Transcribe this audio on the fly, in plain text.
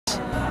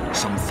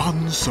Some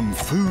fun, some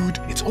food,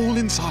 it's all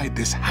inside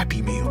this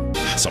Happy Meal.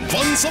 Some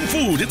fun, some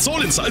food, it's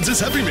all inside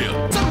this Happy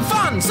Meal. Some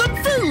fun, some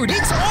food,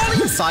 it's all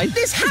inside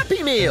this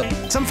Happy Meal.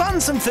 Some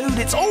fun, some food,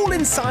 it's all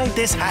inside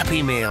this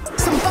Happy Meal.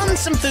 Some fun,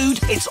 some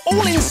food, it's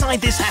all inside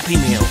this Happy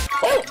Meal.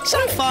 Oh,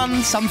 some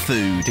fun, some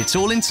food, it's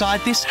all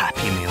inside this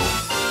Happy Meal.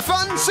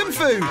 Fun, some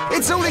food,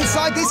 it's all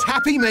inside this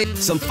Happy Meal.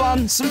 Some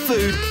fun, some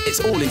food,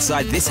 it's all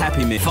inside this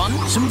Happy Meal. Fun,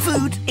 some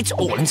food, it's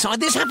all inside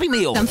this Happy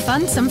Meal. Some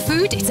fun, some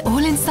food, it's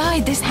all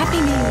inside this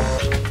Happy Meal.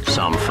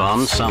 Some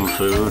fun, some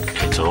food,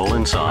 it's all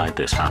inside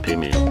this Happy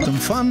Meal. Some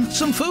fun,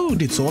 some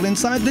food, it's all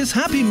inside this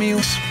Happy Meal.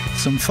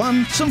 Some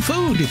fun, some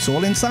food, it's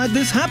all inside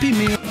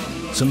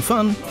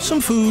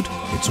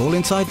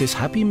this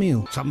Happy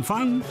Meal. Some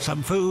fun,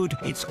 some food,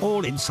 it's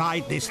all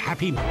inside this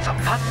Happy Meal. Some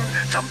fun,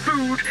 some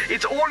food,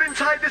 it's all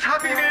inside this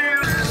Happy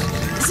Meal.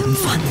 Some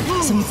fun,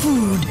 some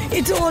food,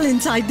 it's all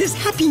inside this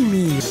Happy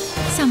Meal.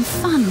 Some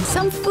fun,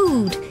 some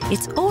food,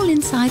 it's all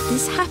inside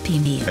this Happy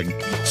Meal.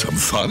 Some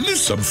fun,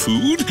 some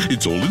food,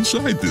 it's all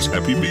inside this Happy Meal. Some fun, some food, it's all inside this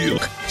Happy Meal.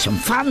 Some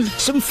fun,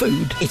 some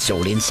food, it's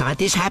all inside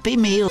this Happy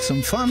Meal.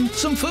 Some fun,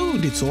 some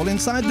food, it's all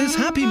inside this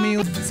Happy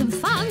Meal. Some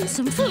fun,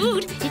 some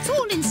food, it's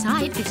all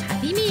inside this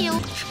Happy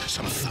Meal.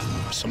 Some fun,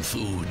 some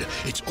food,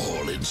 it's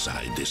all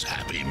inside this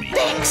Happy Meal.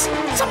 Thanks!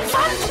 Some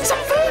fun,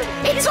 some food,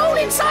 it's all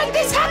inside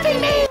this Happy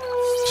Meal.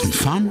 Some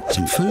fun,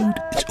 some food,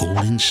 it's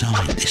all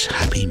inside this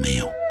Happy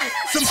Meal.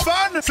 Some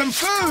fun, some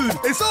food,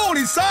 it's all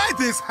inside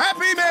this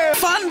Happy Meal.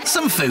 Fun,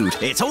 some food,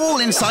 it's all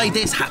inside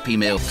this Happy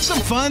Meal.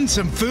 Some fun,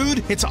 some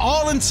food, it's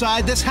all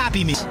inside this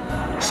Happy Meal.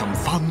 Some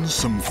fun,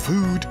 some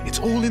food,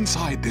 it's all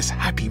inside this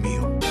Happy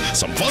Meal.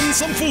 Some fun,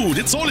 some food,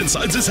 it's all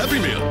inside this Happy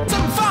Meal.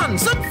 Some fun,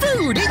 some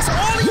food, it's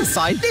all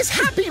inside this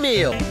Happy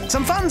Meal.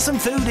 Some fun, some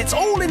food, it's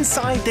all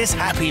inside this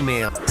Happy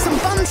Meal. Some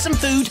fun, some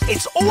food,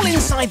 it's all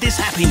inside this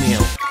Happy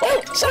Meal.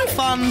 Oh, some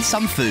fun,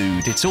 some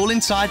food, it's all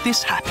inside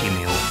this Happy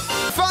Meal.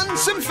 Fun,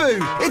 some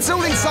food, it's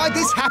all inside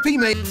this Happy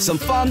Meal. Some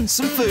fun,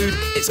 some food,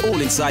 it's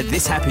all inside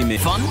this Happy Meal.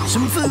 Fun,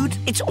 some food,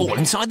 it's all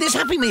inside this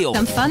Happy Meal.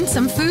 Some fun,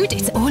 some food,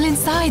 it's all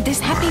inside this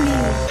Happy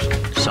Meal.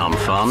 Some fun,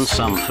 some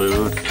food, it's all inside this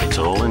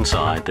Happy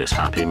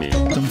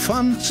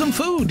Meal. Some fun, some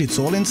food, it's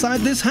all inside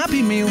this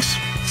Happy Meal.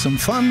 Some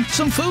fun,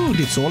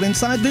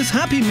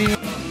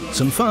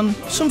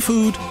 some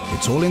food,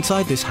 it's all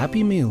inside this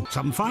Happy Meal.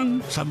 Some fun,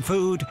 some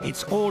food, it's all inside this Happy Meal. Some fun, some food,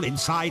 it's all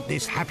inside this Happy Meal.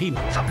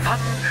 Some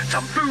fun,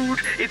 some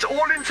food, it's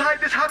all inside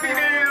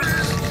this Happy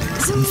Meal.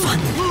 Some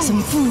fun,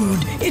 some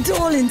food, it's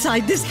all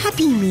inside this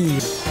Happy Meal.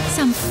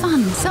 Some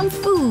fun, some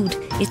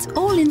food, it's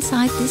all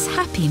inside this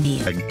Happy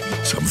Meal.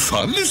 Some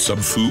fun,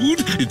 some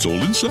food, it's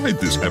all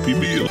inside this Happy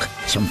Meal.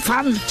 Some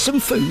fun, some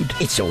food,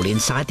 it's all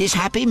inside this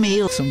Happy Meal.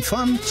 Some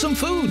fun, some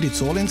food,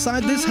 it's all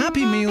inside this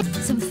Happy Meal.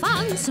 Some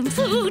fun, some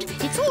food,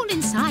 it's all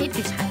inside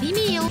this Happy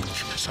Meal.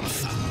 Some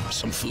fun,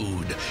 some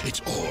food,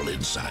 it's all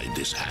inside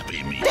this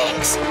Happy Meal.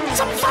 Thanks!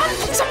 Some fun,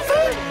 some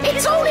food,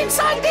 it's all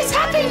inside this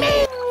Happy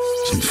Meal.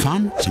 Some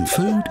fun, some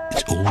food,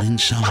 it's all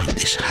inside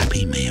this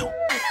Happy Meal.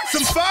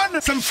 Some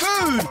fun, some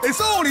food,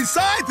 it's all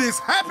inside this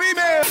Happy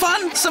Meal.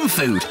 Fun, some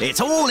food, it's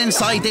all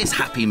inside this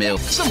Happy Meal.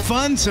 Some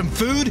fun, some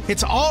food,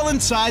 it's all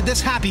inside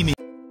this Happy Meal.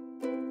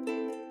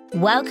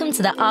 Welcome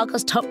to the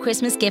Argos Top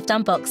Christmas Gift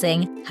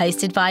Unboxing,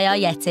 hosted by our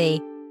Yeti.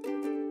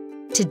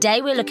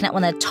 Today we're looking at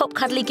one of the top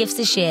cuddly gifts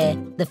this year,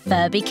 the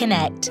Furby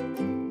Connect.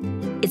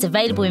 It's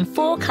available in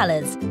 4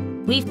 colours.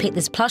 We've picked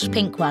this plush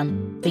pink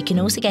one, but you can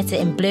also get it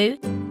in blue,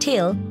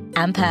 teal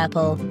and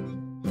purple.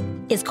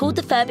 It's called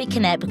the Furby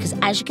Connect because,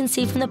 as you can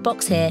see from the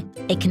box here,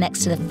 it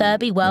connects to the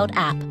Furby World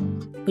app,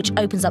 which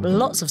opens up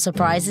lots of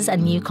surprises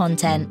and new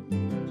content.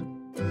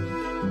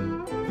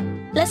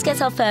 Let's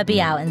get our Furby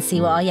out and see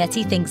what our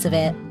Yeti thinks of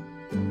it.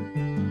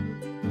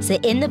 So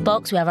in the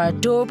box we have our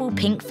adorable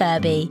pink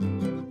Furby.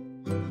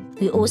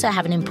 We also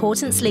have an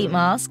important sleep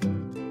mask.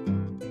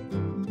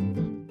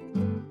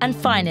 And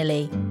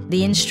finally,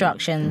 the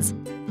instructions,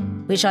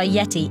 which our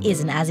Yeti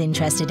isn't as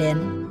interested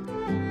in.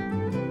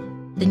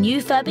 The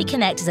new Furby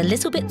Connect is a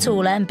little bit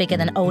taller and bigger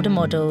than older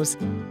models.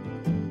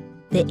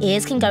 The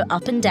ears can go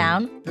up and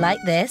down, like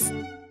this.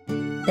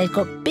 They've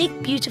got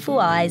big, beautiful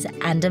eyes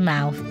and a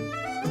mouth.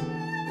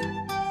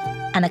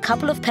 And a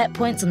couple of pet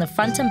points on the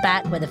front and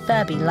back where the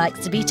Furby likes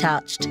to be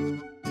touched.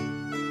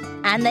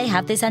 And they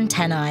have this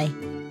antennae.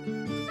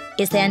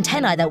 It's the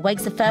antennae that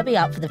wakes the Furby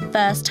up for the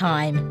first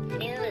time.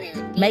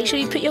 Make sure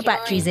you put your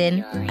batteries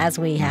in, as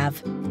we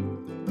have.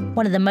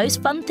 One of the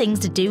most fun things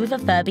to do with a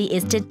Furby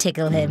is to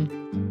tickle him,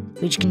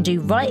 which you can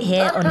do right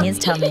here on his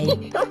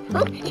tummy.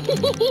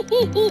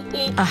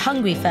 A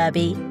hungry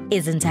Furby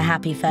isn't a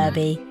happy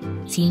Furby,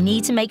 so you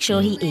need to make sure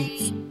he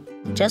eats.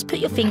 Just put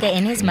your finger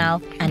in his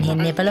mouth and he'll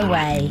nibble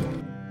away.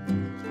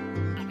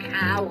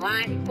 I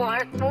want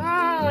more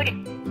food.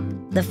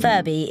 The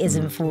Furby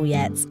isn't full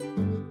yet.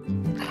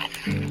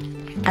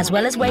 As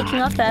well as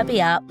waking our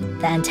Furby up,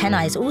 the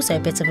antennae is also a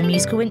bit of a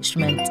musical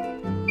instrument.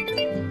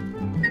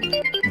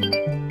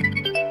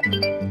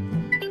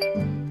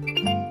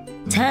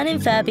 Turning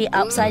Furby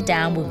upside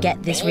down will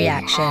get this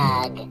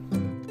reaction.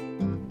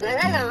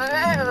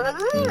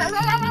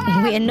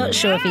 We are not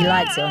sure if he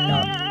likes it or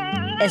not,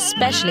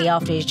 especially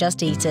after he's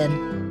just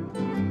eaten.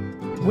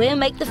 We'll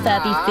make the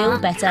Furby feel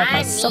better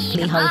by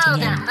softly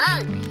holding him.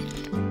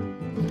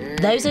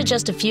 Those are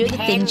just a few of the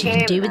things you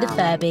can do with the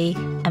Furby,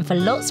 and for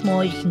lots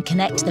more you can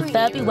connect to the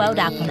Furby World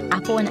app on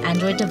Apple and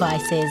Android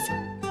devices.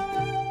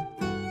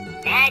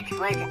 That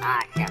was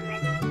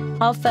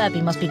awesome. Our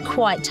Furby must be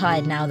quite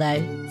tired now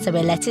though, so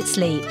we'll let it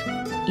sleep.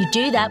 You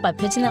do that by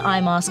putting the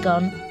eye mask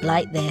on,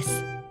 like this.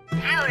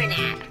 Power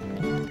nap.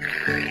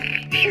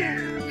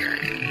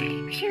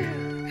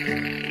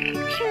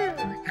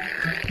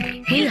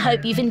 We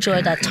hope you've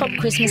enjoyed our top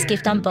Christmas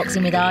gift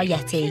unboxing with our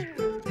Yeti.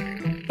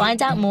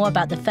 Find out more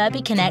about the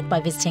Furby Connect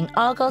by visiting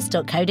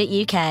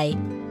argos.co.uk.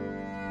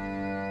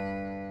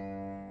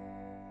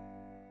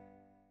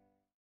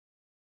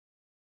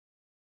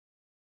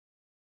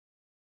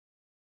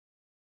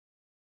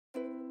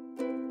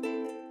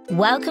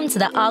 Welcome to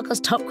the Argos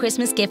Top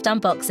Christmas Gift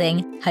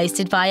Unboxing,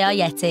 hosted by our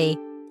Yeti.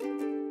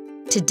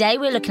 Today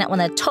we're looking at one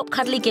of the top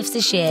cuddly gifts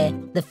this year,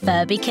 the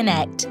Furby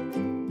Connect.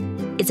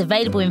 It's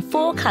available in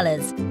 4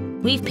 colours.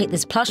 We've picked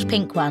this plush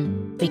pink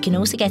one, but you can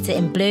also get it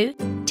in blue,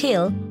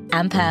 teal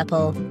and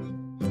purple.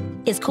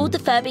 It's called the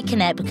Furby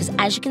Connect because,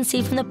 as you can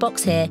see from the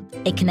box here,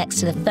 it connects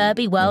to the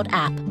Furby World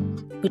app,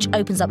 which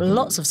opens up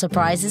lots of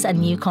surprises and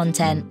new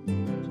content.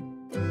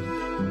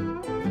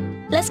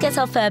 Let's get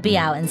our Furby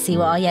out and see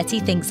what our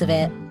Yeti thinks of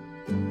it.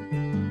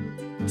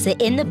 So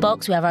in the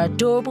box we have our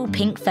adorable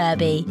pink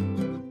Furby.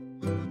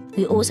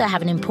 We also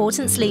have an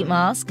important sleep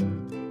mask.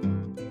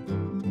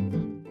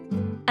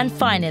 And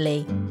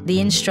finally, the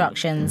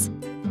instructions,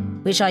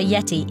 which our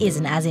Yeti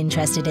isn't as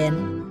interested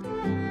in.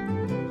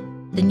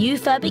 The new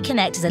Furby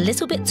Connect is a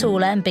little bit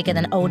taller and bigger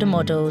than older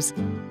models.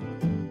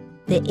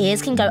 The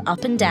ears can go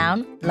up and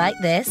down, like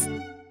this.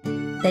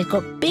 They've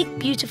got big,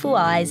 beautiful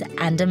eyes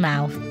and a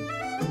mouth.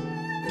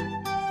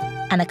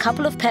 And a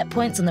couple of pet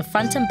points on the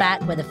front and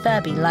back where the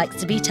Furby likes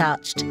to be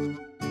touched.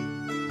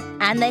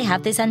 And they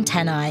have this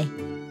antennae.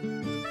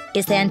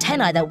 It's the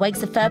antennae that wakes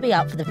the Furby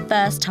up for the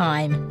first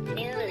time.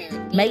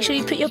 Make sure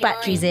you put your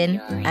batteries in,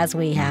 as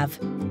we have.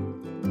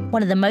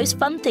 One of the most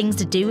fun things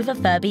to do with a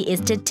Furby is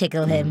to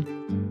tickle him,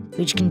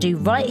 which you can do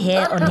right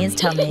here on his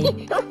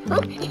tummy.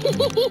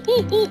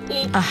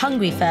 A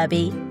hungry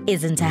Furby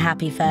isn't a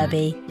happy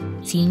Furby,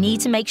 so you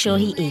need to make sure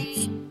he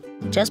eats.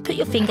 Just put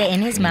your finger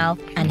in his mouth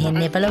and he'll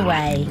nibble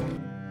away.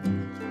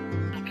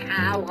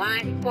 I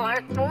want more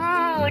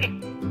food.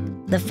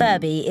 The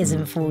Furby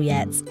isn't full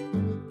yet.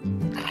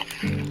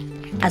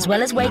 As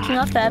well as waking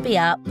our Furby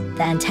up,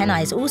 the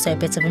antennae is also a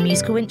bit of a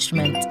musical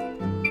instrument.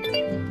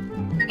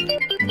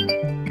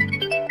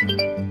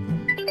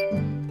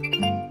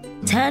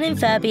 Turning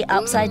Furby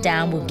upside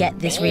down will get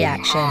this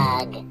reaction.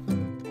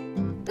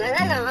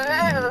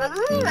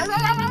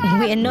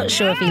 We are not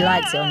sure if he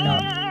likes it or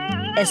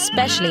not,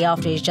 especially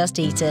after he's just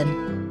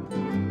eaten.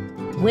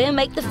 We'll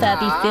make the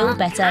Furby feel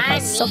better by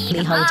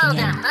softly holding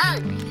him.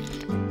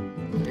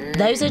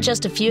 Those are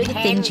just a few of the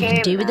things you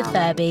can do with the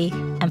Furby,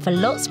 and for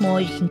lots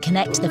more you can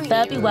connect to the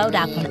Furby World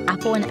app on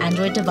Apple and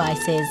Android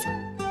devices.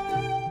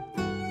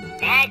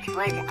 That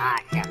was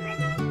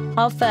awesome.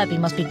 Our Furby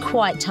must be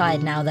quite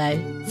tired now though,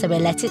 so we'll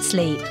let it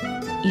sleep.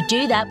 You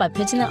do that by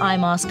putting the eye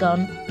mask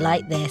on,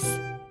 like this.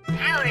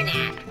 Power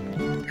nap.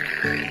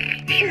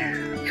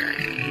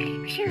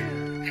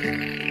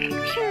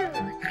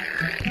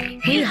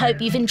 We hope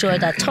you've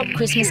enjoyed our top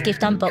Christmas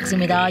gift unboxing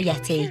with our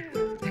Yeti.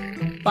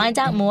 Find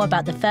out more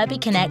about the Furby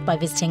Connect by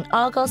visiting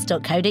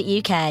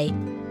argos.co.uk.